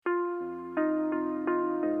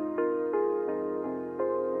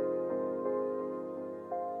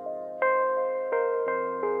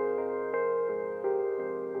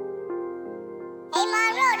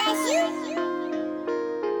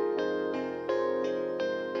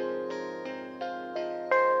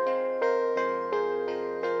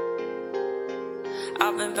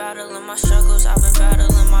I've been battling my struggles, I've been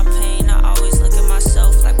battling my pain. I always look at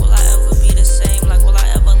myself like, will I ever be the same? Like, will I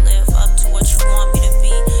ever live up to what you want me to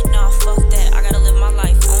be? Nah, fuck that, I gotta live my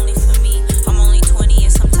life only for me. I'm only 20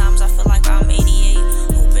 and sometimes I feel like I'm 88.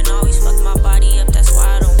 Hooping always fuck my body up, that's why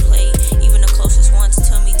I don't play. Even the closest ones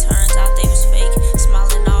to me turns out they was fake.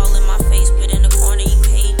 Smiling all in my face, but in the corner you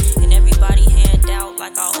paid. And everybody hand out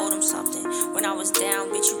like I owed them something. When I was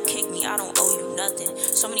down, bitch, you kicked me, I don't owe you nothing.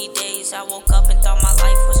 So many days I woke up and thought my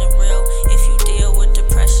life wasn't real. If you deal with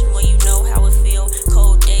depression, well, you know how it feel.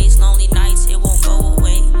 Cold days, lonely nights, it won't go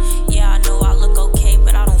away. Yeah, I know I look okay,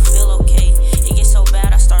 but I don't feel okay. It gets so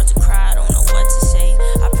bad I start to cry, I don't know what to say.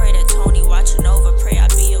 I pray that Tony watching over, pray I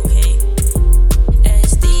be okay.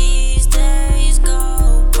 As these days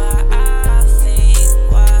go by, I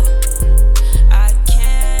think why I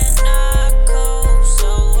cannot cope,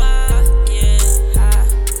 so I get high.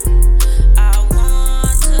 I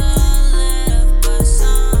want to live, but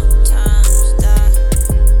sometimes die.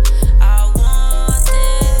 I want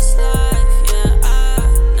this life, yeah, I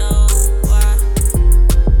know why.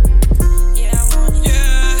 Yeah, I want it.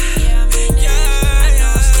 Yeah, I mean it. I know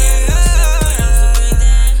I'm scared of myself, but I'm still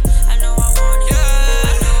breathing. I know I want it.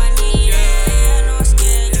 I know I need it. I know I'm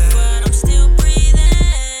scared, but I'm still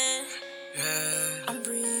breathing. I'm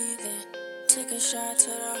breathing. Took a shot to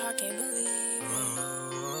the heart, can't believe it.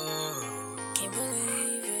 Can't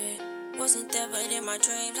believe it. Wasn't there, but in my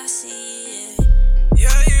dreams I see